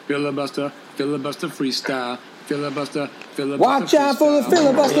filibuster, filibuster freestyle. Filibuster, filibuster. Watch out for the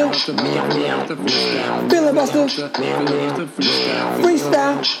filibuster. Filibuster.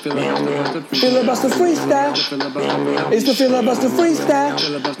 Freestyle. Filibuster freestyle. It's the filibuster freestyle.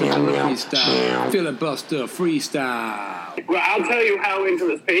 Filibuster freestyle. Well, I'll tell you how into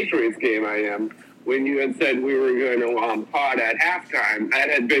this Patriots game I am. When you had said we were going to pod at halftime, that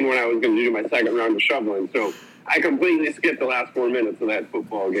had been when I was going to do my second round of shoveling. So I completely skipped the last 4 minutes of that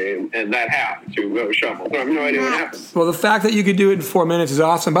football game and that half to go shovel. So I have no idea what happened. Well, the fact that you could do it in 4 minutes is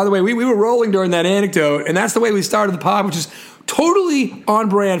awesome. By the way, we were rolling during that anecdote, and that's the way we started the pod, which is totally on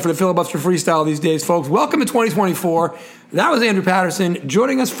brand for the filibuster freestyle these days, folks. Welcome to 2024. That was Andrew Patterson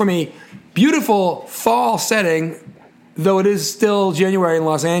joining us from a beautiful fall setting, though it is still January in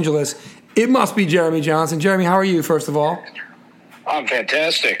Los Angeles. It must be Jeremy Johnson. Jeremy, how are you, first of all? I'm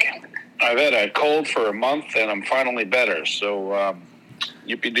fantastic. I've had a cold for a month, and I'm finally better. So,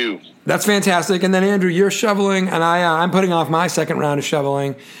 yippee-doo. That's fantastic. And then, Andrew, you're shoveling, and I'm putting off my second round of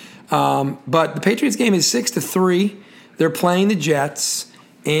shoveling. But the Patriots game is 6-3. They're playing the Jets,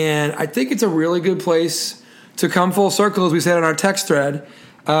 and I think it's a really good place to come full circle, as we said in our text thread.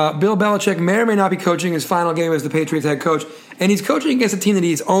 Bill Belichick may or may not be coaching his final game as the Patriots head coach, and he's coaching against a team that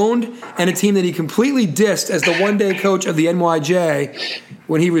he's owned and a team that he completely dissed as the one-day coach of the NYJ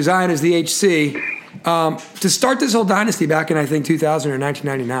when he resigned as the HC to start this whole dynasty back in, I think, 2000 or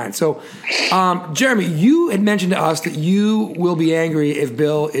 1999. So, Jeremy, you had mentioned to us that you will be angry if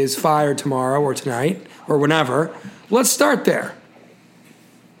Bill is fired tomorrow or tonight or whenever. Let's start there.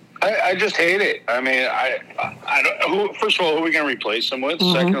 I just hate it. I mean, I don't. First of all, who are we going to replace him with?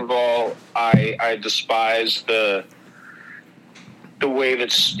 Mm-hmm. Second of all, I despise the way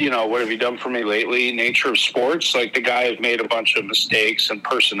that's, what have you done for me lately? Nature of sports. Like, the guy has made a bunch of mistakes in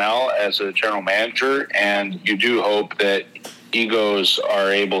personnel as a general manager, and you do hope that egos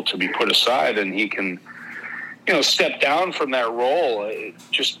are able to be put aside and he can, step down from that role.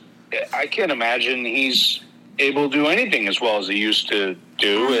 I can't imagine he's able to do anything as well as he used to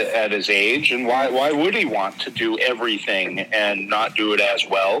do at his age, and why would he want to do everything and not do it as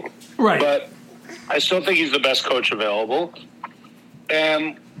well? Right. But I still think he's the best coach available,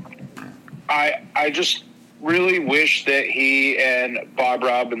 and I just really wish that he and Bob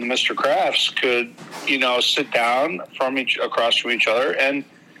Rob and the Mr. Crafts could sit down across from each other and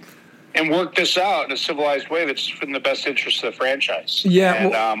work this out in a civilized way that's in the best interest of the franchise. Yeah,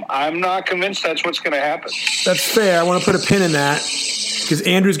 and I'm not convinced that's what's going to happen. That's fair. I want to put a pin in that because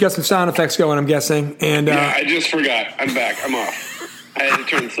Andrew's got some sound effects going, I'm guessing. And yeah, I just forgot. I'm back. I'm off. I had to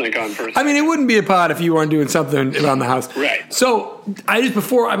turn the sync on first. I mean, it wouldn't be a pod if you weren't doing something around the house. Right. So I just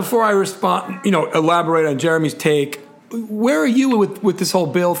before I respond, elaborate on Jeremy's take. Where are you with this whole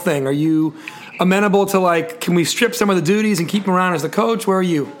Bill thing? Are you amenable to can we strip some of the duties and keep him around as the coach? Where are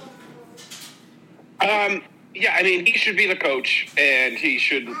you? Yeah, I mean, he should be the coach, and he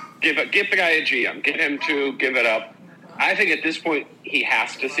should give the guy a GM. Get him to give it up. I think at this point, he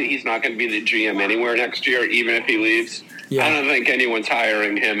has to see he's not going to be the GM anywhere next year, even if he leaves. Yeah. I don't think anyone's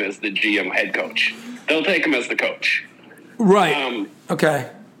hiring him as the GM head coach. They'll take him as the coach. Right. Okay.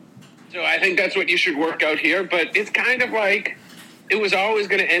 So I think that's what you should work out here, but it's kind of like it was always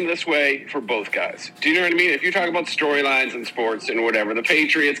going to end this way for both guys. Do you know what I mean? If you talk about storylines in sports and whatever, the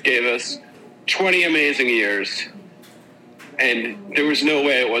Patriots gave us 20 amazing years, and there was no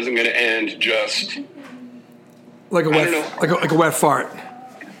way it wasn't going to end just like a wet fart.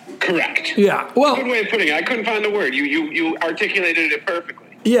 Correct. Yeah. Well, good way of putting it. I couldn't find the word. You articulated it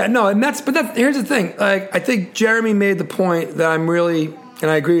perfectly. Yeah. No, and here's the thing. I think Jeremy made the point that I'm really,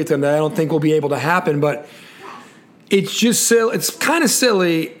 and I agree with him, that I don't think will be able to happen. But it's just silly. It's kind of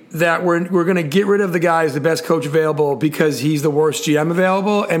silly that we're going to get rid of the guy who's the best coach available because he's the worst GM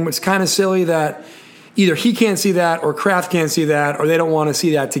available. And it's kind of silly that either he can't see that or Kraft can't see that or they don't want to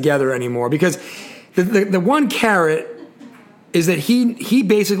see that together anymore. Because the one carrot is that he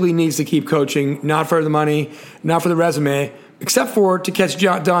basically needs to keep coaching, not for the money, not for the resume, except for to catch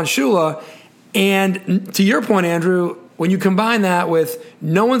Don Shula. And to your point, Andrew, when you combine that with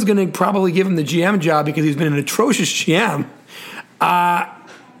no one's going to probably give him the GM job because he's been an atrocious GM,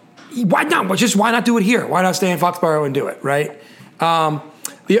 why not do it here? Why not stay in Foxborough and do it, right? So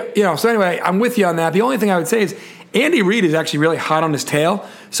anyway, I'm with you on that. The only thing I would say is Andy Reid is actually really hot on his tail,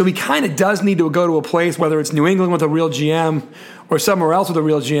 so he kind of does need to go to a place, whether it's New England with a real GM or somewhere else with a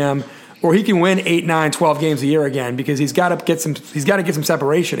real GM, or he can win 8, 9, 12 games a year again because he's got to get some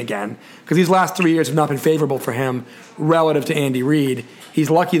separation again because these last 3 years have not been favorable for him relative to Andy Reid. He's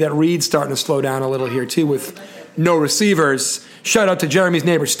lucky that Reid's starting to slow down a little here too with no receivers. Shout out to Jeremy's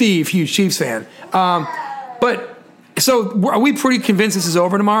neighbor Steve, huge Chiefs fan. But So are we pretty convinced this is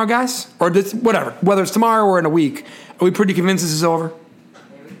over tomorrow, guys? Or whatever, whether it's tomorrow or in a week, are we pretty convinced this is over?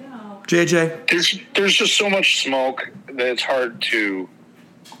 JJ? There's just so much smoke that it's hard to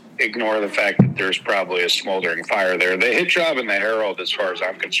ignore the fact that there's probably a smoldering fire there. The hit job in the Herald, as far as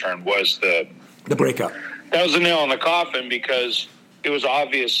I'm concerned, was the breakup. That was the nail in the coffin because it was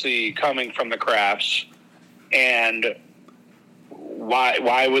obviously coming from the Crafts, and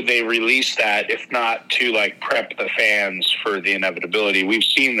why would they release that if not to like prep the fans for the inevitability? We've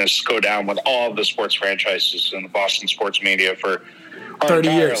seen this go down with all of the sports franchises in the Boston sports media for 30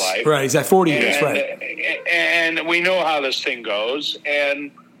 years. Life. Right, he's at 40 years, right. And we know how this thing goes,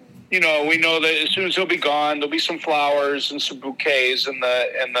 and we know that as soon as he'll be gone, there'll be some flowers and some bouquets in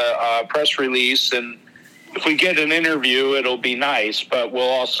the press release, and if we get an interview, it'll be nice, but we'll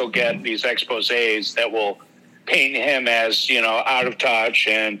also get these exposés that will paint him as, out of touch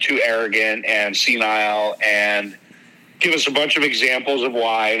and too arrogant and senile, and give us a bunch of examples of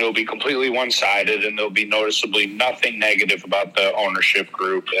why, and it'll be completely one-sided, and there'll be noticeably nothing negative about the ownership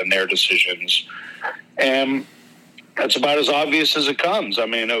group and their decisions. And that's about as obvious as it comes. I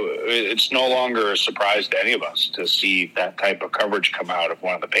mean, it's no longer a surprise to any of us to see that type of coverage come out of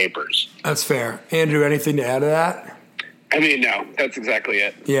one of the papers. That's fair. Andrew, anything to add to that? I mean, no, that's exactly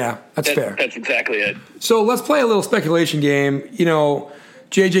it. Yeah, that's fair. That's exactly it. So let's play a little speculation game.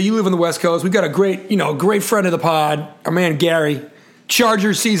 JJ, you live on the West Coast. We've got a great friend of the pod, our man Gary,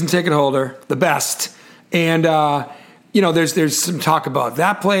 Chargers season ticket holder, the best. And, there's some talk about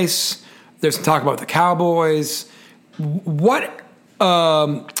that place. There's some talk about the Cowboys. What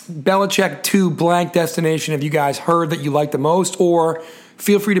Belichick to blank destination have you guys heard that you like the most? Or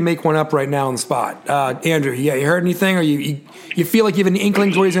feel free to make one up right now on the spot. Andrew, you heard anything? Or you feel like you have any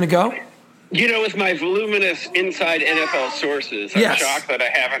inklings where he's going to go? With my voluminous inside NFL sources, I'm shocked that I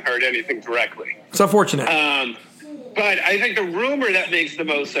haven't heard anything directly. It's unfortunate. But I think the rumor that makes the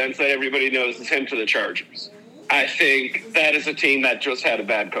most sense that everybody knows is him to the Chargers. I think that is a team that just had a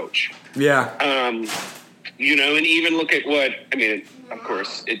bad coach. Yeah. And even look at of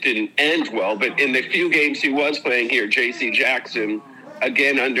course, it didn't end well, but in the few games he was playing here, J.C. Jackson,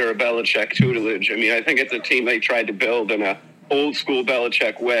 again under a Belichick tutelage. I think it's a team they tried to build in a old-school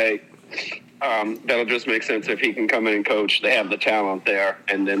Belichick way. That'll just make sense if he can come in and coach. They have the talent there,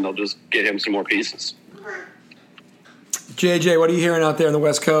 and then they'll just get him some more pieces. JJ, what are you hearing out there on the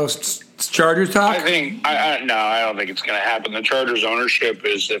West Coast? It's Chargers talk? I don't think it's going to happen. The Chargers ownership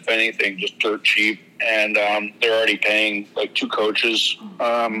is, if anything, just dirt cheap, and they're already paying like two coaches.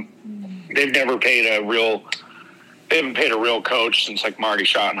 They've never paid they haven't paid a real coach since like Marty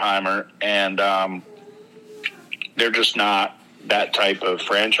Schottenheimer, and they're just not that type of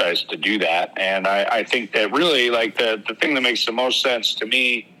franchise to do that. And I think that really like the thing that makes the most sense to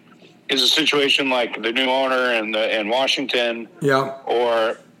me is a situation like the new owner in Washington. Yeah.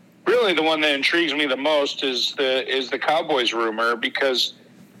 Or really the one that intrigues me the most is the Cowboys rumor, because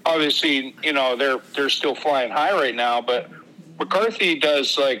obviously, they're still flying high right now, but McCarthy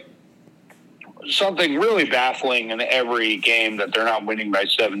does like something really baffling in every game that they're not winning by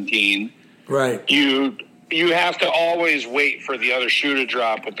 17. Right. You have to always wait for the other shoe to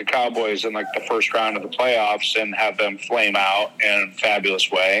drop with the Cowboys in like the first round of the playoffs and have them flame out in a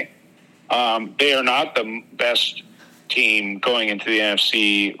fabulous way. They are not the best team going into the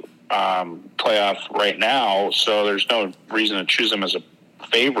NFC playoff right now, so there's no reason to choose them as a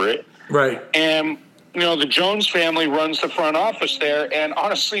favorite. Right. And, the Jones family runs the front office there, and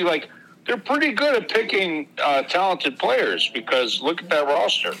honestly, like, they're pretty good at picking talented players, because look at that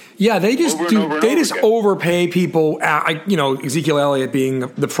roster. Yeah, they just overpay people. Ezekiel Elliott being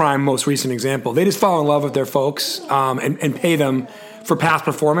the prime, most recent example. They just fall in love with their folks and pay them for past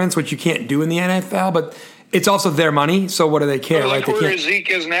performance, which you can't do in the NFL. But it's also their money, so what do they care? Like where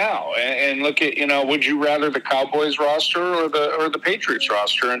Zeke is now, and look at would you rather the Cowboys roster or the Patriots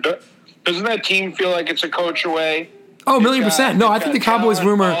roster? And doesn't that team feel like it's a coach away? Oh, 1,000,000%. No, I think the Cowboys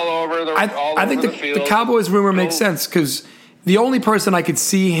rumor. I think the Cowboys rumor makes sense, because the only person I could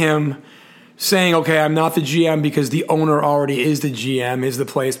see him saying, "Okay, I'm not the GM because the owner already is the GM," is the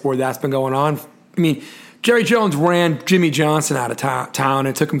place where that's been going on. Jerry Jones ran Jimmy Johnson out of town.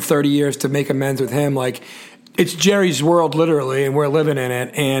 It took him 30 years to make amends with him. Like, it's Jerry's world, literally, and we're living in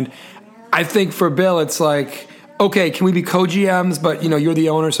it. And I think for Bill, it's like, okay, can we be co-GMs? But you're the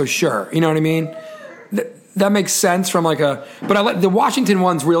owner, so sure. You know what I mean? That makes sense from but the Washington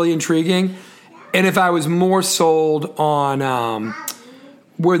one's really intriguing. And if I was more sold on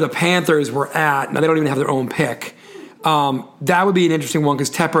where the Panthers were at, now they don't even have their own pick, that would be an interesting one, because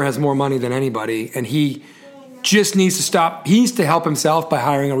Tepper has more money than anybody, and he just needs to stop. He needs to help himself by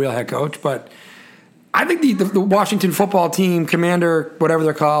hiring a real head coach. But I think the Washington football team, commander, whatever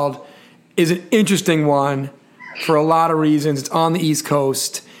they're called, is an interesting one for a lot of reasons. It's on the East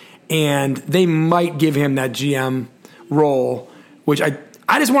Coast, and they might give him that GM role, which I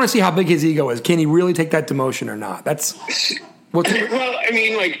just want to see how big his ego is. Can he really take that demotion or not? Well, I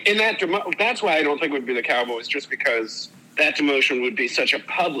mean, like, in that that's why I don't think it would be the Cowboys, just because that demotion would be such a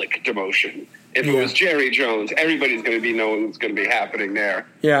public demotion. If it was Jerry Jones, everybody's going to be knowing what's going to be happening there.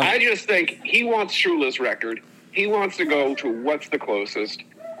 Yeah. I just think he wants Shula's record. He wants to go to what's the closest.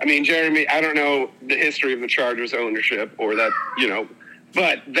 I mean, Jeremy, I don't know the history of the Chargers ownership or that,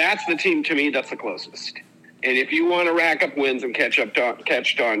 but that's the team to me that's the closest. And if you want to rack up wins and catch Don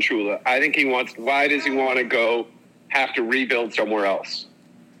Shula, I think why does he want to go have to rebuild somewhere else?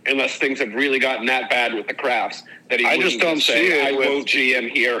 Unless things have really gotten that bad with the Crafts that he wouldn't just don't say, see it I with- won't GM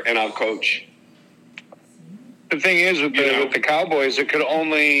here and I'll coach. The thing is with the Cowboys, it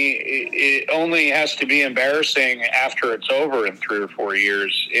only has to be embarrassing after it's over in 3 or 4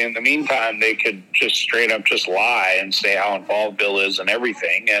 years. In the meantime, they could just straight up just lie and say how involved Bill is in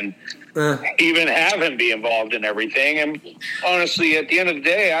everything, and even have him be involved in everything. And honestly, at the end of the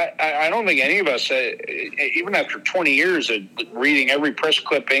day, I don't think any of us, even after 20 years of reading every press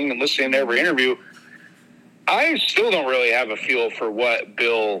clipping and listening to every interview, I still don't really have a feel for what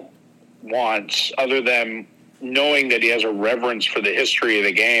Bill wants, other than knowing that he has a reverence for the history of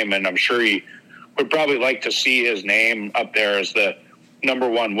the game, and I'm sure he would probably like to see his name up there as the number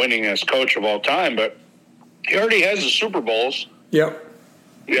one winningest coach of all time. But he already has the Super Bowls. Yep.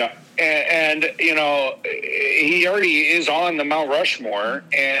 Yeah. And he already is on the Mount Rushmore.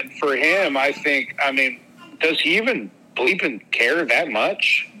 And for him, I mean, does he even bleeping care that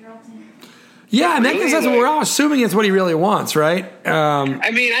much? Yeah, and Really, that's what we're all assuming it's what he really wants, right? I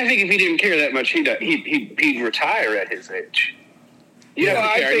mean, I think if he didn't care that much, he'd retire at his age.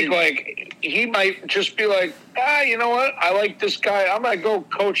 I think he might just be like, you know what? I like this guy. I'm going to go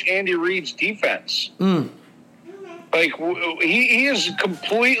coach Andy Reid's defense. Like, he is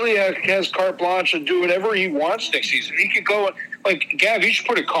completely has carte blanche to do whatever he wants next season. He could go, like, Gav, you should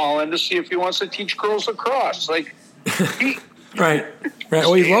put a call in to see if he wants to teach girls lacrosse. Like, right.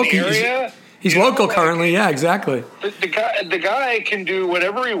 Well, he's local. He's local currently. Yeah, exactly. The guy can do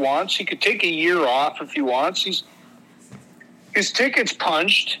whatever he wants. He could take a year off if he wants. His ticket's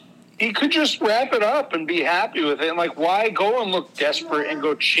punched. He could just wrap it up and be happy with it. And, like, why go and look desperate and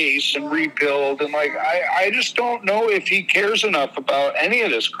go chase and rebuild? And, like, I just don't know if he cares enough about any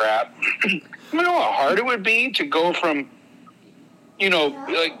of this crap. You know how hard it would be to go from,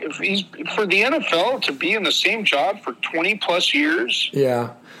 if he's for the NFL to be in the same job for 20-plus years.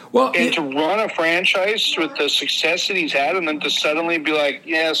 Yeah. Well, and to run a franchise with the success that he's had, and then to suddenly be like,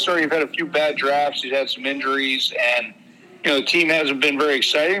 yeah, sorry, you've had a few bad drafts, you've had some injuries, and the team hasn't been very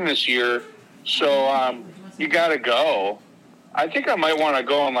exciting this year, so you got to go. I think I might want to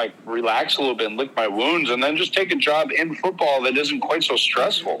go and, like, relax a little bit and lick my wounds, and then just take a job in football that isn't quite so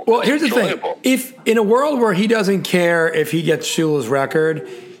stressful. Well, here's the thing: if in a world where he doesn't care if he gets Shula's record,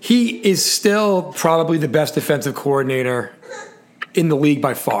 he is still probably the best defensive coordinator in the league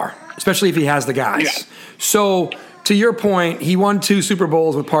by far, especially if he has the guys. Yeah. So, to your point, he won 2 Super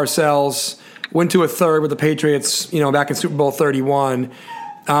Bowls with Parcells, went to a third with the Patriots, back in Super Bowl 31.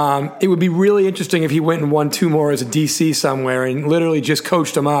 It would be really interesting if he went and won 2 more as a DC somewhere and literally just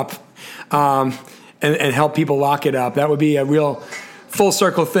coached them up and helped people lock it up. That would be a real full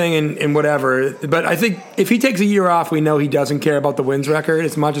circle thing and whatever. But I think if he takes a year off, we know he doesn't care about the wins record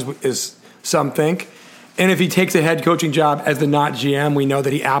as much as some think. And if he takes a head coaching job as the not GM, we know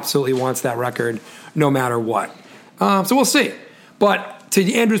that he absolutely wants that record no matter what. So we'll see. But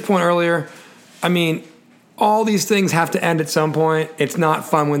to Andrew's point earlier, I mean, all these things have to end at some point. It's not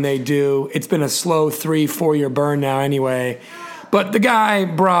fun when they do. It's been a slow 3-4 year burn now anyway. But the guy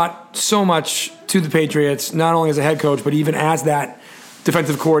brought so much to the Patriots, not only as a head coach, but even as that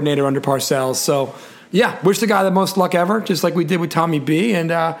defensive coordinator under Parcells. So, yeah, wish the guy the most luck ever, just like we did with Tommy B.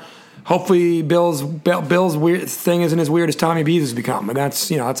 And hopefully Bill's weird thing isn't as weird as Tommy B's has become. And that's,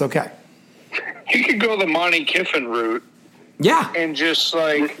 that's okay. He could go the Monty Kiffin route. Yeah. And just,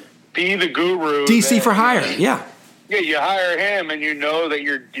 like, be the guru. DC for hire, yeah. Yeah, you hire him, and you know that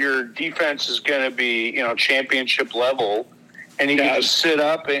your defense is going to be, championship level, and he can just sit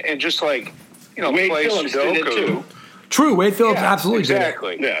up and just, like, Wade play Phillips did it Sudoku. too. True, Wade Phillips absolutely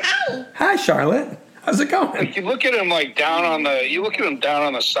exactly. did it. Yeah. Hi, Charlotte. How's it going? Like, you look at him down on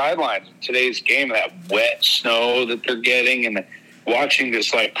the sidelines in today's game, that wet snow that they're getting, and watching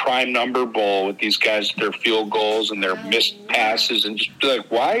this, like, prime number bowl with these guys, their field goals and their missed passes, and just be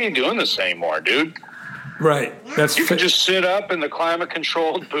like, why are you doing this anymore, dude? Right. You can just sit up in the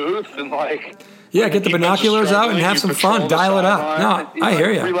climate-controlled booth and, like, Yeah, get the binoculars out and have some fun. Dial it up. No, I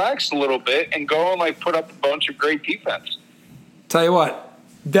hear you. Relax a little bit and go and like put up a bunch of great defense. Tell you what,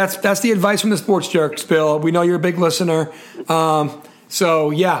 that's the advice from the Sports Jerks, Bill. We know you're a big listener.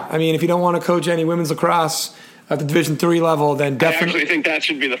 So yeah, I mean, if you don't want to coach any women's lacrosse at the Division III level, then definitely. I actually think that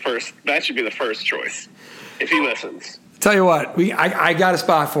should be the first. That should be the first choice if he listens. Tell you what, I got a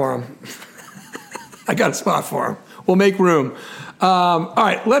spot for him. I got a spot for him. We'll make room. All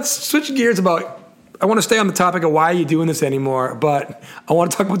right, let's switch gears I want to stay on the topic of why are you doing this anymore, but I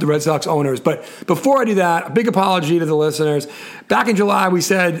want to talk about the Red Sox owners. But before I do that, a big apology to the listeners. Back in July, we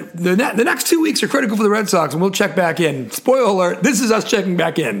said the next 2 weeks are critical for the Red Sox, and we'll check back in. Spoiler alert, this is us checking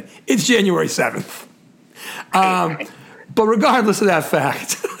back in. It's January 7th. But regardless of that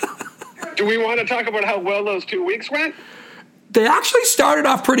fact. Do we want to talk about how well those 2 weeks went? They actually started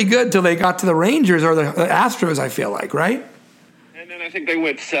off pretty good until they got to the Rangers or the Astros, I feel like, right? And then I think they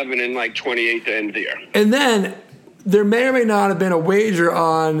went 7 in like 28 to end the year. And then there may or may not have been a wager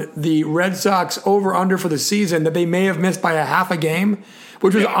on the Red Sox over-under for the season that they may have missed by a half a game,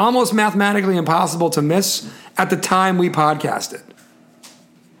 which was almost mathematically impossible to miss at the time we podcasted.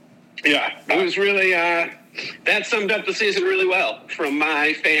 Yeah, it was really that summed up the season really well from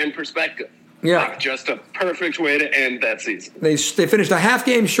my fan perspective. Yeah. Like just a perfect way to end that season. They finished a half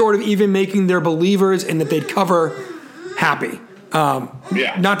game short of even making their believers in that they'd cover happy. Not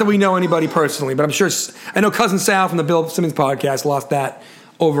that we know anybody personally, but I'm sure I know Cousin Sal from the Bill Simmons podcast lost that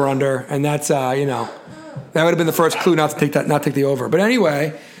over under, and that's that would have been the first clue not to take the over. But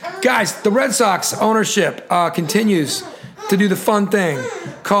anyway, guys, the Red Sox ownership continues to do the fun thing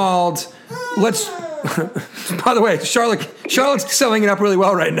called let's. By the way, Charlotte's selling it up really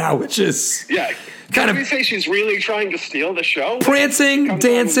well right now, which is kind of. We say she's really trying to steal the show, prancing,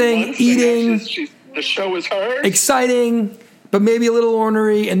 dancing, eating. The show is hers. Exciting, but maybe a little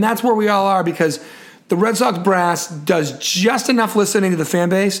ornery, and that's where we all are because the Red Sox brass does just enough listening to the fan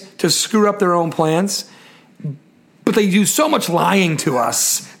base to screw up their own plans, but they do so much lying to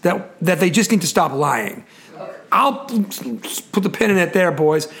us that they just need to stop lying. I'll put the pin in it there,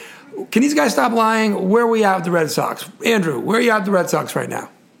 boys. Can these guys stop lying? Where are we at with the Red Sox? Andrew, where are you at with the Red Sox right now?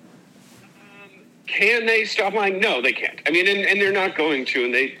 Can they stop lying? No, they can't. I mean, and they're not going to.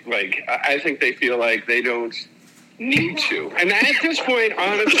 And I think they feel like they don't need to. And at this point,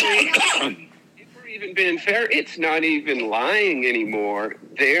 honestly, if we're even being fair, it's not even lying anymore.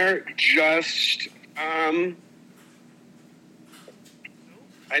 They're just, I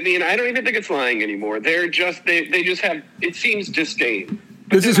don't even think it's lying anymore. They're just, they just have, it seems disdain.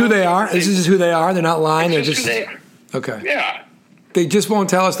 This is who they are? This is who they are? They're not lying? They're just... Okay. Yeah. They just won't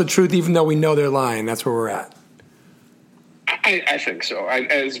tell us the truth even though we know they're lying. That's where we're at. I think so.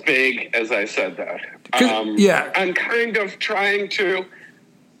 As vague as I said that. I'm kind of trying to...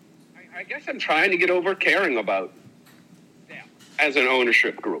 I guess I'm trying to get over caring about them as an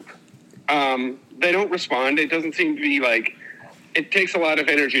ownership group. They don't respond. It doesn't seem to be like... It takes a lot of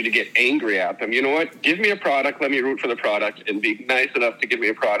energy to get angry at them. You know what? Give me a product. Let me root for the product and be nice enough to give me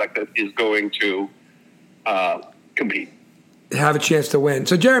a product that is going to compete. Have a chance to win.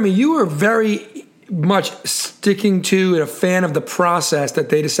 So, Jeremy, you were very much sticking to and a fan of the process that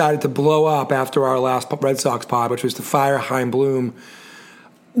they decided to blow up after our last Red Sox pod, which was to fire Chaim Bloom.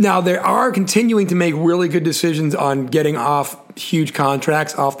 Now, they are continuing to make really good decisions on getting off huge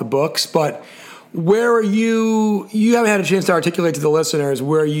contracts off the books, but... Where are you? You haven't had a chance to articulate to the listeners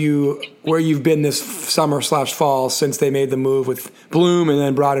where you've been this summer/fall since they made the move with Bloom and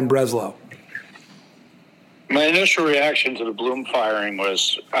then brought in Breslow. My initial reaction to the Bloom firing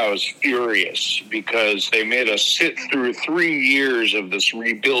was I was furious because they made us sit through 3 years of this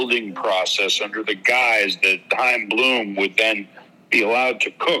rebuilding process under the guise that Chaim Bloom would then be allowed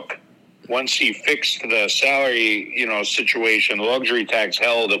to cook once he fixed the salary, situation, the luxury tax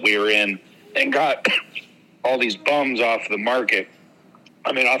hell that we were in. And got all these bums off the market.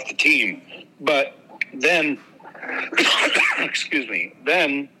 Off the team. But then,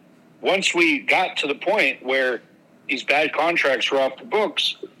 then once we got to the point where these bad contracts were off the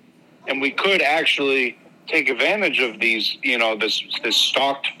books and we could actually take advantage of these, this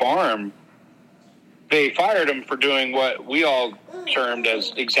stocked farm, they fired him for doing what we all termed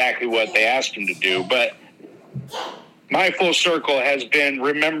as exactly what they asked him to do. But my full circle has been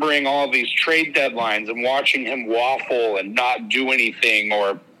remembering all these trade deadlines and watching him waffle and not do anything,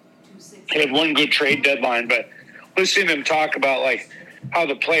 or he had one good trade deadline, but listening to him talk about how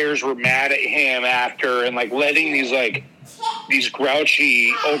the players were mad at him after and letting these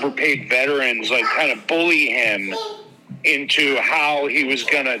grouchy, overpaid veterans kind of bully him into how he was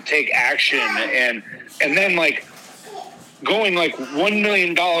going to take action. And then going like $1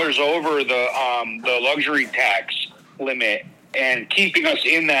 million over the luxury tax limit and keeping us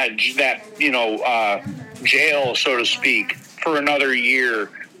in that jail, so to speak, for another year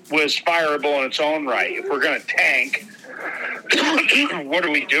was fireable in its own right. If we're going to tank, what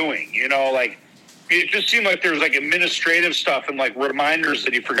are we doing? It just seemed like there was like administrative stuff and like reminders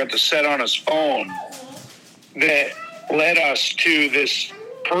that he forgot to set on his phone that led us to this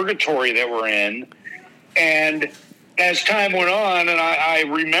purgatory that we're in. And as time went on and I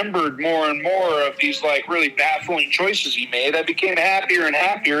remembered more and more of these like really baffling choices he made, I became happier and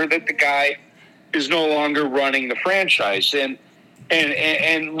happier that the guy is no longer running the franchise. And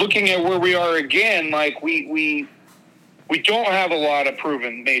looking at where we are again, like we don't have a lot of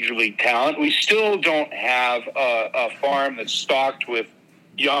proven major league talent. We still don't have a farm that's stocked with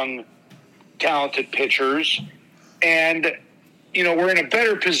young, talented pitchers. And, we're in a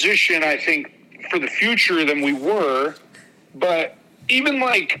better position, I think, for the future than we were. But even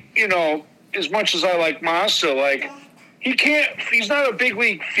as much as I like Massa, he's not a big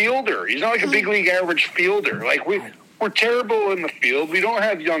league fielder. He's not like a big league average fielder. We're terrible in the field. We don't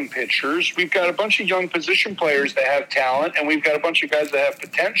have young pitchers. We've got a bunch of young position players that have talent, and we've got a bunch of guys that have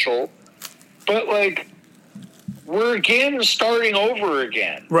potential. But, we're again starting over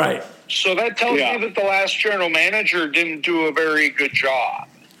again. Right. So that tells me that the last general manager didn't do a very good job.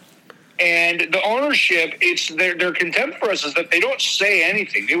 And the ownership, their contempt for us is that they don't say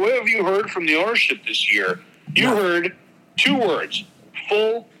anything. What have you heard from the ownership this year? You heard 2 words,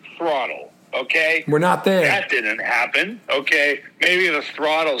 full throttle. Okay? We're not there. That didn't happen. Okay? Maybe the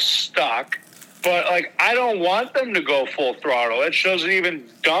throttle's stuck. But, I don't want them to go full throttle. That shows an even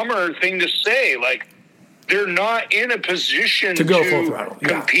dumber thing to say. They're not in a position to go full throttle.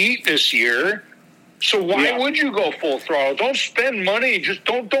 Compete this year. So why would you go full throttle? Don't spend money. Just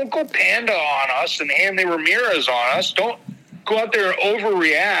don't go Panda on us and Hanley Ramirez on us. Don't go out there and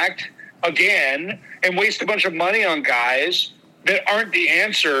overreact again and waste a bunch of money on guys that aren't the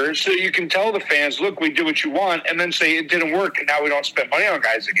answer, so you can tell the fans, look, we do what you want, and then say it didn't work, and now we don't spend money on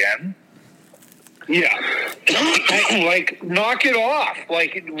guys again. Yeah. Knock it off.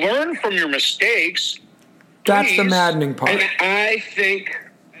 Learn from your mistakes. That's please. The maddening part. And I think,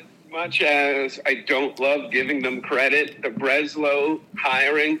 as much as I don't love giving them credit, the Breslow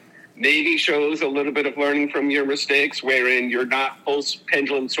hiring maybe shows a little bit of learning from your mistakes, wherein you're not full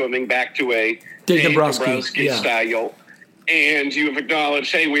pendulum swimming back to a Dave Dombrowski style. And you have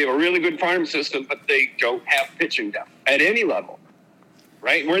acknowledged, hey, we have a really good farm system, but they don't have pitching depth at any level,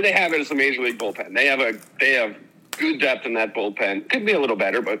 right? Where they have it is the Major League bullpen. They have good depth in that bullpen. Could be a little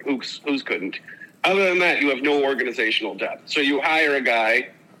better, but who's couldn't? Other than that, you have no organizational depth. So you hire a guy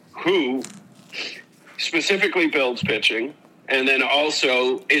who specifically builds pitching and then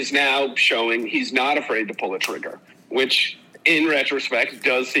also is now showing he's not afraid to pull a trigger, which in retrospect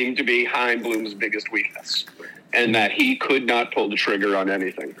does seem to be Chaim Bloom's biggest weakness. And that he could not pull the trigger on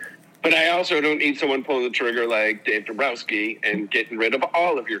anything. But I also don't need someone pulling the trigger like Dave Dombrowski and getting rid of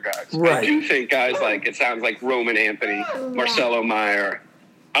all of your guys. Right. I do think guys it sounds like Roman Anthony, Marcelo Meyer,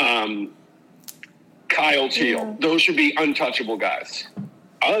 Kyle Teal. Those should be untouchable guys.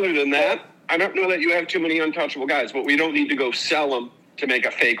 Other than that, I don't know that you have too many untouchable guys, but we don't need to go sell them to make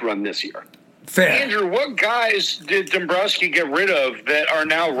a fake run this year. Fair. Andrew, what guys did Dombrowski get rid of that are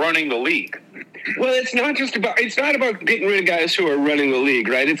now running the league? Well, it's not about getting rid of guys who are running the league,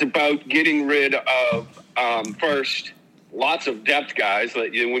 right? It's about getting rid of, first, lots of depth guys.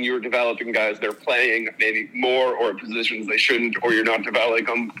 When you're developing guys, they're playing maybe more or positions they shouldn't, or you're not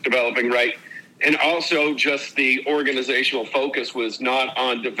developing right. And also just the organizational focus was not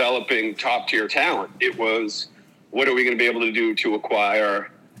on developing top-tier talent. It was, what are we going to be able to do to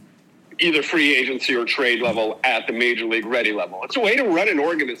acquire either free agency or trade level at the major league ready level. It's a way to run an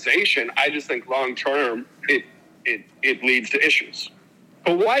organization. I just think long term it leads to issues.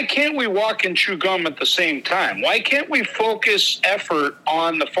 But why can't we walk and chew gum at the same time? Why can't we focus effort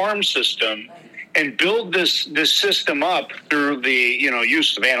on the farm system and build this system up through the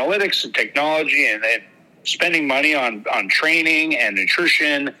use of analytics and technology and spending money on training and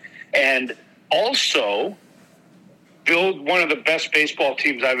nutrition, and also build one of the best baseball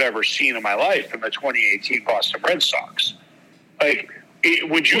teams I've ever seen in my life in the 2018 Boston Red Sox.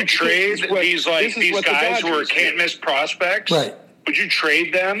 Would you trade these guys who are can't-miss prospects? Right. Would you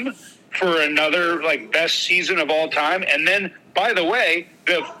trade them for another best season of all time? And then, by the way,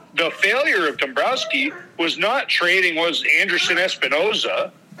 the failure of Dombrowski was Anderson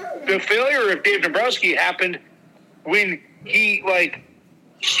Espinoza. The failure of Dave Dombrowski happened when he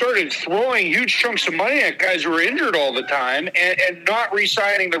started throwing huge chunks of money at guys who were injured all the time and not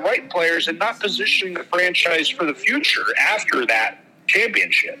re-signing the right players and not positioning the franchise for the future after that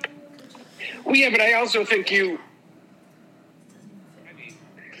championship. Well, yeah, but I also think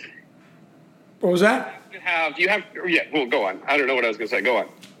What was that? Go on. I don't know what I was going to say. Go on.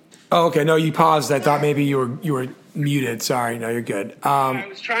 Oh, okay. No, you paused. I thought maybe you were muted. Sorry. No, you're good. I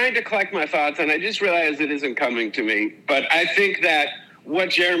was trying to collect my thoughts, and I just realized it isn't coming to me. But I think that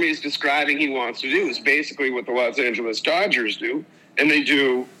what Jeremy's describing he wants to do is basically what the Los Angeles Dodgers do, and they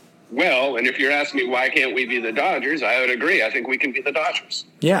do well. And if you're asking me why can't we be the Dodgers, I would agree. I think we can be the Dodgers.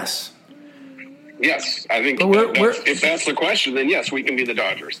 Yes. Yes, I think if that's the question, then yes, we can be the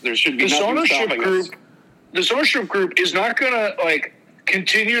Dodgers. There should be nothing stopping us. This ownership group is not going to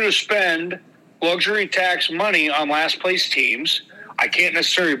continue to spend luxury tax money on last place teams. I can't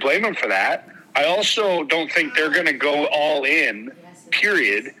necessarily blame them for that. I also don't think they're going to go all in,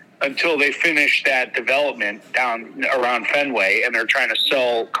 period, until they finish that development down around Fenway and they're trying to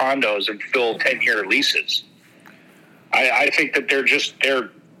sell condos and fill 10-year leases. I think that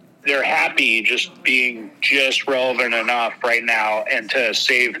they're happy just being just relevant enough right now and to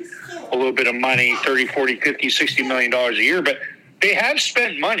save a little bit of money, 30, 40, 50, $60 million a year. But they have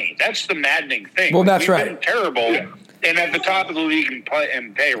spent money. That's the maddening thing. Well, that's We've right. been terrible and at the top of the league in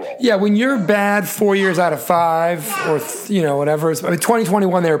payroll. Yeah, when you're bad 4 years out of 5 or, whatever.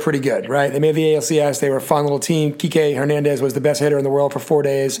 2021, they were pretty good, right? They made the ALCS. They were a fun little team. Kike Hernandez was the best hitter in the world for 4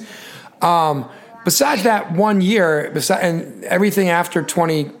 days. Besides that 1 year, and everything after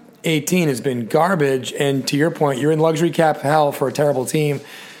 2018 has been garbage. And to your point, you're in luxury cap hell for a terrible team.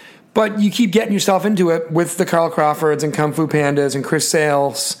 But you keep getting yourself into it with the Carl Crawfords and Kung Fu Pandas and Chris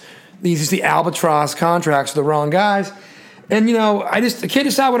Sales. These are the albatross contracts for the wrong guys. And, I can't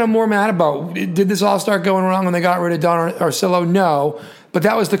decide what I'm more mad about. Did this all start going wrong when they got rid of Don Orsillo? No. But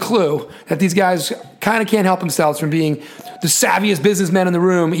that was the clue, that these guys kind of can't help themselves from being the savviest businessmen in the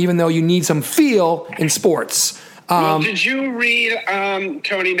room, even though you need some feel in sports. Did you read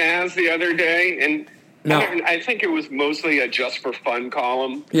Tony Naz the other day? And no. I think it was mostly a just for fun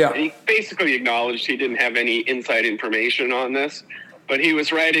column. Yeah. And he basically acknowledged he didn't have any inside information on this. But he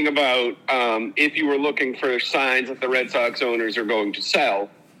was writing about if you were looking for signs that the Red Sox owners are going to sell,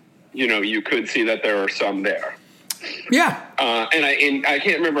 you could see that there are some there. Yeah. And I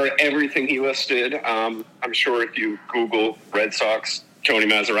can't remember everything he listed. I'm sure if you Google Red Sox, Tony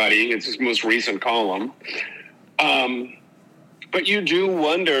Maserati, it's his most recent column. But you do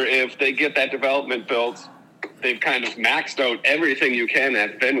wonder if they get that development built, they've kind of maxed out everything you can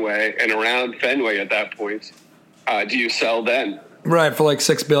at Fenway and around Fenway at that point. Do you sell then? Right, for like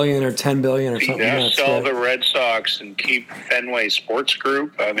 $6 billion or $10 billion or something. Yeah, sell the Red Sox and keep Fenway Sports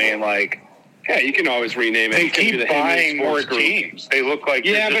Group. I mean, yeah, you can always rename it. They keep buying more teams. They look like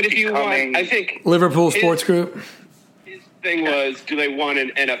but if you want, I think Liverpool Sports Group. His thing was, do they want an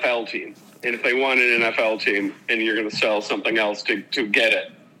NFL team? And if they want an NFL team, and you're going to sell something else to get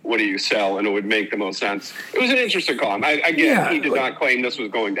it, what do you sell? And it would make the most sense. It was an interesting column. He did not claim this was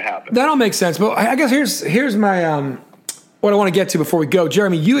going to happen. That all makes sense. But I guess here's my what I want to get to before we go.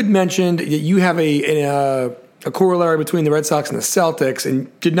 Jeremy, you had mentioned that you have a corollary between the Red Sox and the Celtics,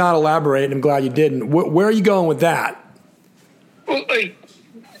 and did not elaborate, and I'm glad you didn't. Where are you going with that? Well,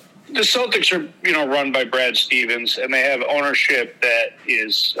 the Celtics are, run by Brad Stevens, and they have ownership that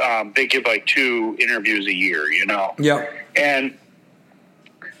is they give 2 interviews a year, Yeah. And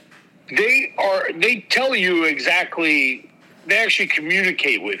they tell you exactly. They actually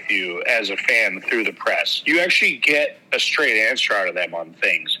communicate with you as a fan through the press. You actually get a straight answer out of them on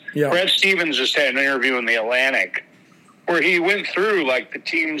things. Yeah. Brad Stevens just had an interview in The Atlantic where he went through the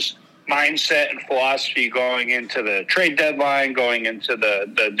team's mindset and philosophy going into the trade deadline, going into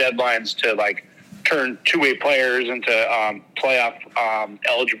the deadlines to turn two-way players into playoff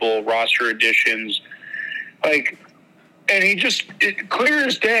eligible roster additions. And he just, clear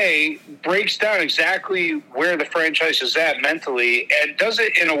as day, breaks down exactly where the franchise is at mentally and does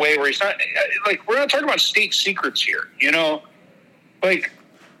it in a way where he's not, we're not talking about state secrets here,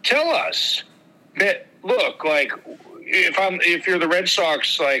 tell us that, look, if you're the Red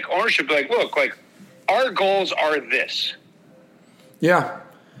Sox, ownership, look, our goals are this. Yeah.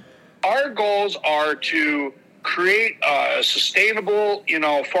 Our goals are to create a sustainable,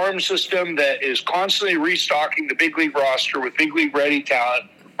 farm system that is constantly restocking the big league roster with big league ready talent.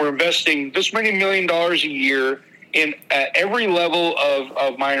 We're investing this many $1 million a year in every level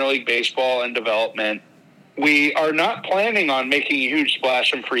of minor league baseball and development. We are not planning on making a huge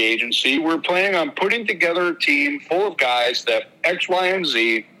splash in free agency. We're planning on putting together a team full of guys that X, Y, and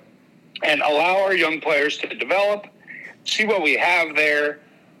Z and allow our young players to develop, see what we have there,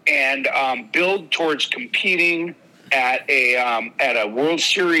 and build towards competing at a World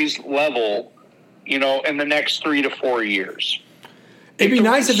Series level, in the next 3 to 4 years. It'd be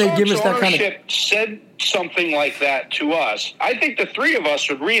nice if they give us that kind of said something like that to us. I think the three of us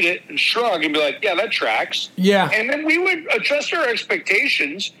would read it and shrug and be like, "Yeah, that tracks." Yeah, and then we would adjust our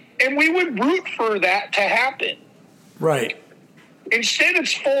expectations and we would root for that to happen. Right. Instead,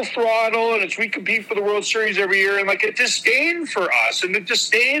 it's full throttle, and we compete for the World Series every year, and like a disdain for us and a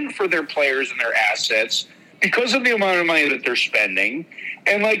disdain for their players and their assets because of the amount of money that they're spending,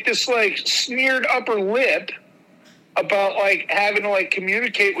 and like this like sneered upper lip about like having to like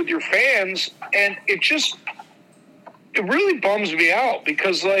communicate with your fans, and it really bums me out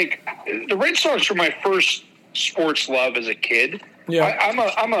because like the Red Sox were my first sports love as a kid. Yeah,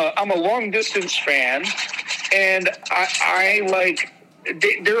 I'm a long distance fan, and I like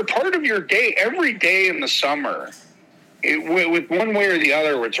they're a part of your day every day in the summer. With one way or the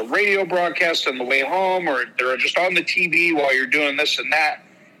other, where it's a radio broadcast on the way home, or they're just on the TV while you're doing this and that.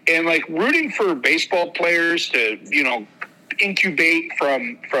 And like rooting for baseball players to, incubate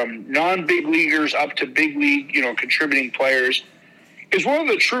from non-big leaguers up to big league, contributing players is one of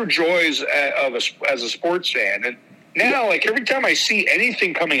the true joys as a sports fan. And now, like every time I see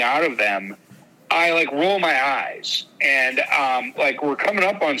anything coming out of them, I like roll my eyes. And like we're coming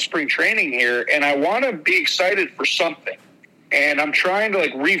up on spring training here, and I want to be excited for something. And I'm trying to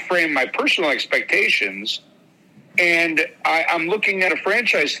like reframe my personal expectations. And I'm looking at a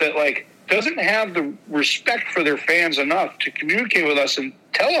franchise that like doesn't have the respect for their fans enough to communicate with us and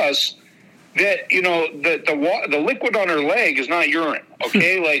tell us that the liquid on our leg is not urine.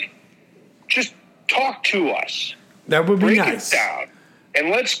 Okay, like just talk to us. That would be Break nice. it down and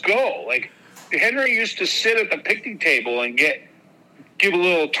let's go. Like Henry used to sit at the picnic table and give a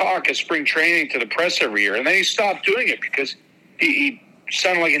little talk at spring training to the press every year, and then he stopped doing it because he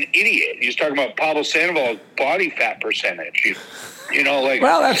sounded like an idiot. He was talking about Pablo Sandoval's body fat percentage.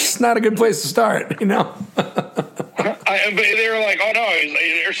 Well, that's not a good place to start, But they were like, "Oh no,"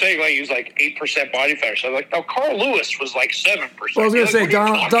 they're saying like he was like 8% body fat. So like, no, Carl Lewis was like 7%. Well, I was going to say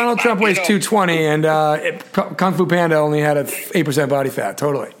Donald Trump weighs 220, and Kung Fu Panda only had 8% body fat.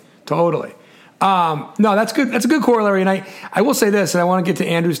 Totally. No, that's good. That's a good corollary. And I will say this, and I want to get to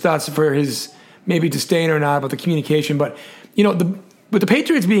Andrew's thoughts for his maybe disdain or not about the communication. But with the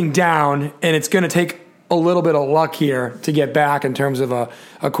Patriots being down, and it's going to take a little bit of luck here to get back in terms of a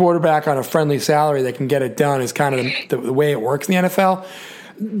quarterback on a friendly salary that can get it done is kind of the way it works in the NFL.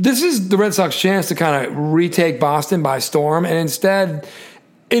 This is the Red Sox chance to kind of retake Boston by storm, and instead,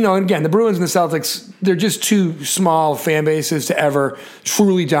 again, the Bruins and the Celtics, they're just too small fan bases to ever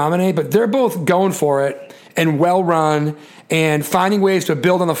truly dominate, but they're both going for it and well run and finding ways to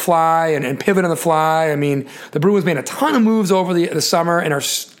build on the fly and pivot on the fly. I mean, the Bruins made a ton of moves over the summer and are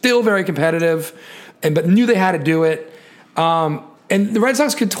still very competitive, but knew they had to do it. And the Red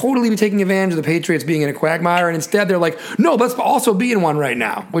Sox could totally be taking advantage of the Patriots being in a quagmire, and instead they're like, no, let's also be in one right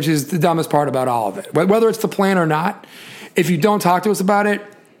now, which is the dumbest part about all of it. Whether it's the plan or not, if you don't talk to us about it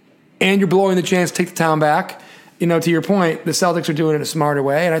and you're blowing the chance to take the town back, to your point, the Celtics are doing it in a smarter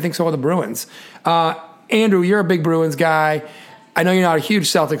way, and I think so are the Bruins. Andrew, you're a big Bruins guy. I know you're not a huge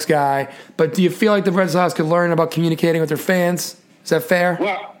Celtics guy, but do you feel like the Red Sox could learn about communicating with their fans? Is that fair?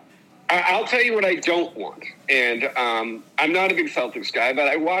 Well, I'll tell you what I don't want. And I'm not a big Celtics guy, but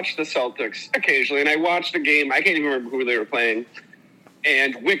I watch the Celtics occasionally, and I watched the game. I can't even remember who they were playing.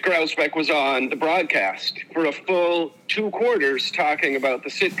 And Wick Grousbeck was on the broadcast for a full 2 quarters talking about the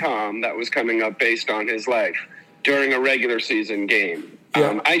sitcom that was coming up based on his life during a regular season game.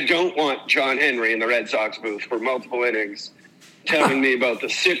 Yeah. I don't want John Henry in the Red Sox booth for multiple innings telling me about the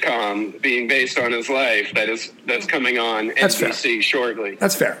sitcom being based on his life that's coming on NBC shortly.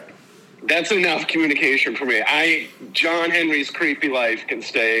 That's fair. That's enough communication for me. John Henry's creepy life can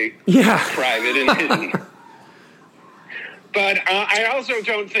stay private and hidden. But I also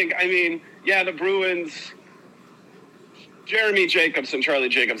don't think, the Bruins, Jeremy Jacobs and Charlie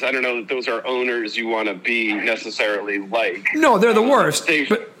Jacobs, I don't know that those are owners you want to be necessarily like. No, they're the worst.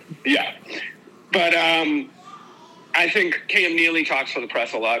 Yeah. But I think Cam Neely talks to the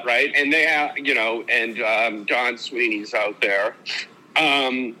press a lot, right? And they have, and Don Sweeney's out there.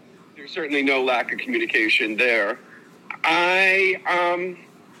 There's certainly no lack of communication there. I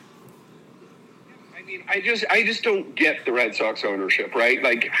just don't get the Red Sox ownership, right?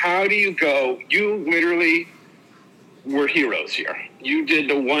 Like, how do you go? You literally were heroes here. You did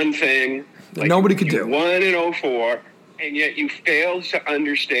the one thing like nobody could do. Won in 2004, and yet you failed to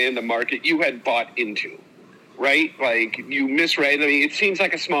understand the market you had bought into, right? Like, you misread. It seems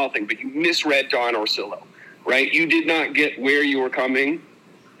like a small thing, but you misread Don Orsillo, right? You did not get where you were coming,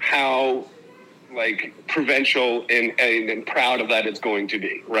 how like provincial and proud of that it's going to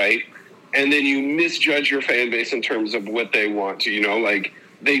be, right? And then you misjudge your fan base in terms of what they want to, like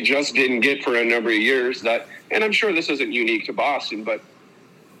they just didn't get for a number of years that, and I'm sure this isn't unique to Boston, but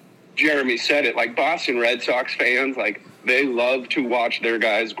Jeremy said it, like Boston Red Sox fans, like they love to watch their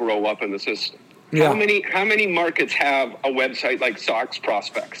guys grow up in the system. Yeah. How many markets have a website like Sox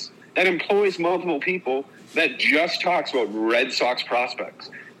Prospects that employs multiple people that just talks about Red Sox prospects?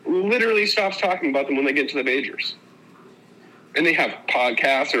 Literally stops talking about them when they get to the majors. And they have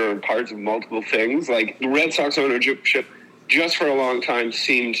podcasts or parts of multiple things. Like the Red Sox ownership just for a long time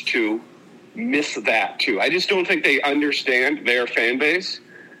seemed to miss that too. I just don't think they understand their fan base.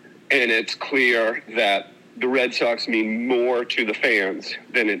 And it's clear that the Red Sox mean more to the fans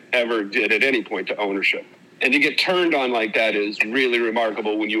than it ever did at any point to ownership. And to get turned on like that is really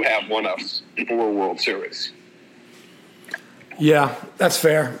remarkable when you have won us 4 World Series. Yeah, that's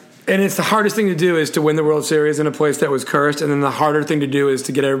fair. And it's the hardest thing to do is to win the World Series in a place that was cursed, and then the harder thing to do is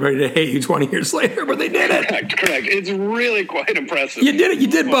to get everybody to hate you 20 years later, but they did it. Correct. It's really quite impressive. You did it. You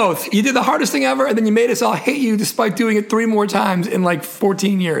did both. You did the hardest thing ever, and then you made us all hate you despite doing it 3 more times in like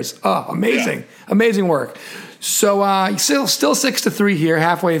 14 years. Oh, amazing. Yeah. Amazing work. So still 6-3 here,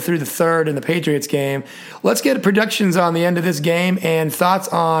 halfway through the third in the Patriots game. Let's get predictions on the end of this game and thoughts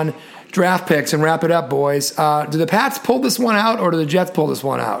on draft picks and wrap it up, boys. Do the Pats pull this one out or do the Jets pull this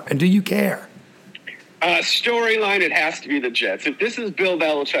one out? And do you care? Storyline, it has to be the Jets. If this is Bill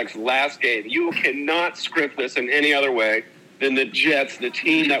Belichick's last game, you cannot script this in any other way than the Jets, the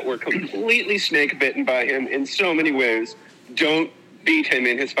team that were completely snake-bitten by him in so many ways, don't beat him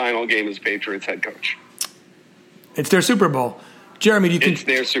in his final game as Patriots head coach. It's their Super Bowl. Jeremy, it's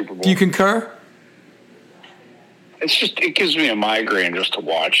their Super Bowl. Do you concur? It gives me a migraine just to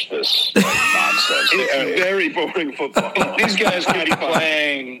watch this nonsense. It's very boring football. These guys could be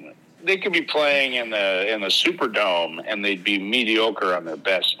playing. They could be playing in the Superdome, and they'd be mediocre on their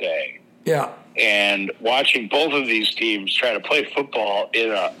best day. Yeah. And watching both of these teams try to play football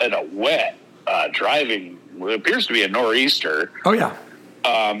in a wet, driving, what appears to be a nor'easter. Oh yeah.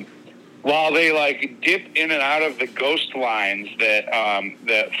 While they like dip in and out of the ghost lines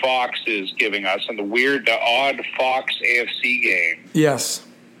that Fox is giving us, and the odd Fox AFC game. Yes.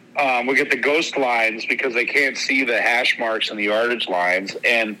 We get the ghost lines because they can't see the hash marks and the yardage lines.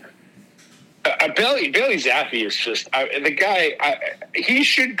 And Bailey Zappi is just the guy. He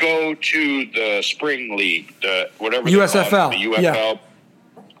should go to the spring league, the USFL. The UFL. Yeah.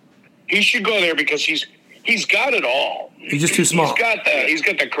 He should go there because he's got it all. He's just too small. He's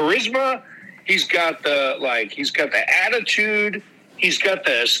got the charisma. He's got the attitude. He's got the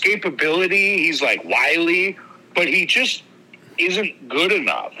escapability. He's like wily, but he just isn't good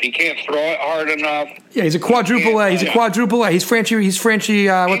enough. He can't throw it hard enough. Yeah, he's a quadruple A. He's a quadruple A. He's Frenchy.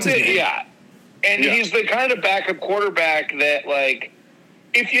 What's his name? Yeah, and he's the kind of backup quarterback that, like,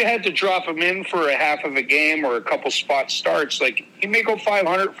 if you had to drop him in for a half of a game or a couple spot starts, like, he may go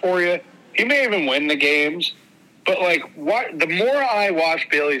 500 for you. He may even win the games. But, like, the more I watch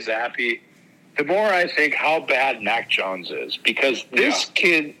Bailey Zappi, the more I think how bad Mac Jones is. Because this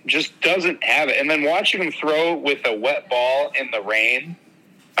kid just doesn't have it. And then watching him throw with a wet ball in the rain,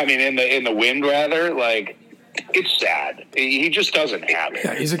 in the wind, rather, like, it's sad. He just doesn't have it.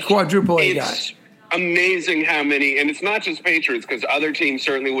 Yeah, he's a quadruple A guy. It's amazing how many, and it's not just Patriots, because other teams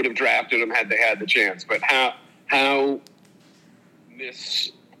certainly would have drafted him had they had the chance. But how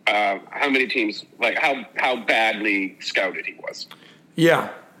many teams, like how badly scouted he was. Yeah.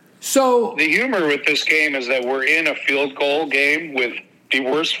 So the humor with this game is that we're in a field goal game with the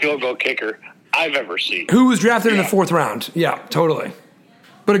worst field goal kicker I've ever seen. Who was drafted in the 4th round. Yeah, totally.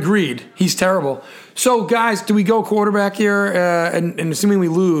 But agreed. He's terrible. So, guys, do we go quarterback here? And assuming we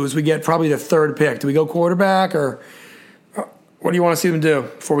lose, we get probably the 3rd pick. Do we go quarterback, or what do you want to see them do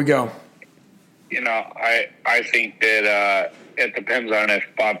before we go? I think that it depends on if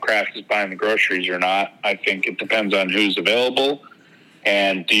Bob Kraft is buying the groceries or not. I think it depends on who's available.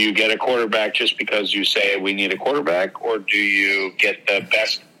 And do you get a quarterback just because you say we need a quarterback, or do you get the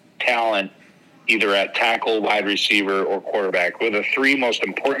best talent either at tackle, wide receiver, or quarterback? With the 3 most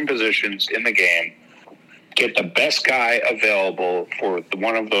important positions in the game, get the best guy available for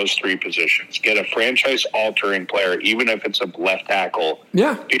one of those 3 positions. Get a franchise-altering player, even if it's a left tackle.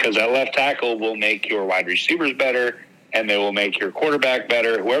 Yeah. Because that left tackle will make your wide receivers better, and they will make your quarterback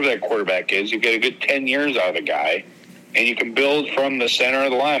better. Whoever that quarterback is, you get a good 10 years out of the guy, and you can build from the center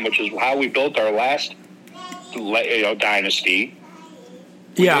of the line, which is how we built our last dynasty.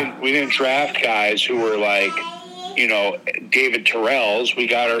 We didn't draft guys who were like, David Terrells. We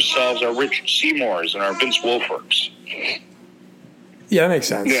got ourselves our Richard Seymours and our Vince Wilforks. Yeah, that makes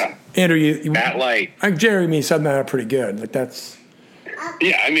sense. Yeah. Andrew, you That light. I think Jeremy said that pretty good. Like that's.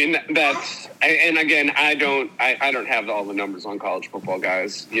 Yeah, I mean that's, and again, I don't have all the numbers on college football,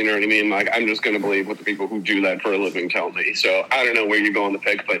 guys. You know what I mean? Like, I'm just going to believe what the people who do that for a living tell me. So I don't know where you're going to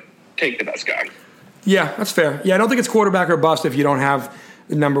pick, but take the best guy. Yeah, that's fair. Yeah, I don't think it's quarterback or bust if you don't have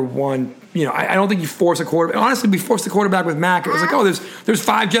the number one. You know, I don't think you force a quarterback. Honestly, we forced the quarterback with Mac. It was like, oh, there's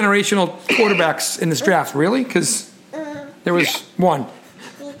 5 generational quarterbacks in this draft. Really? Because there was one.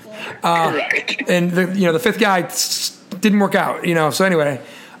 Right. And the 5th guy didn't work out. So anyway,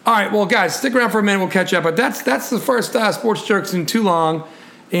 all right. Well, guys, stick around for a minute. We'll catch up. But that's the first Sports Jerks in too long.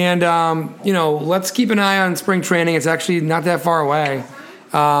 And let's keep an eye on spring training. It's actually not that far away.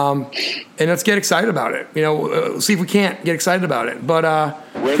 And let's get excited about it. See if we can't get excited about it. But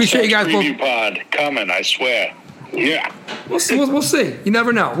appreciate you guys preview both. pod coming, I swear. Yeah. We'll see. You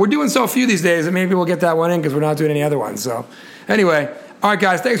never know. We're doing so few these days that maybe we'll get that one in because we're not doing any other ones. So anyway, all right,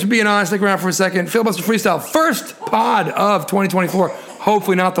 guys, thanks for being on. Stick around for a second. Filibuster Freestyle, first pod of 2024.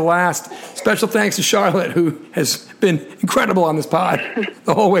 Hopefully not the last. Special thanks to Charlotte, who has been incredible on this pod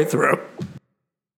the whole way through.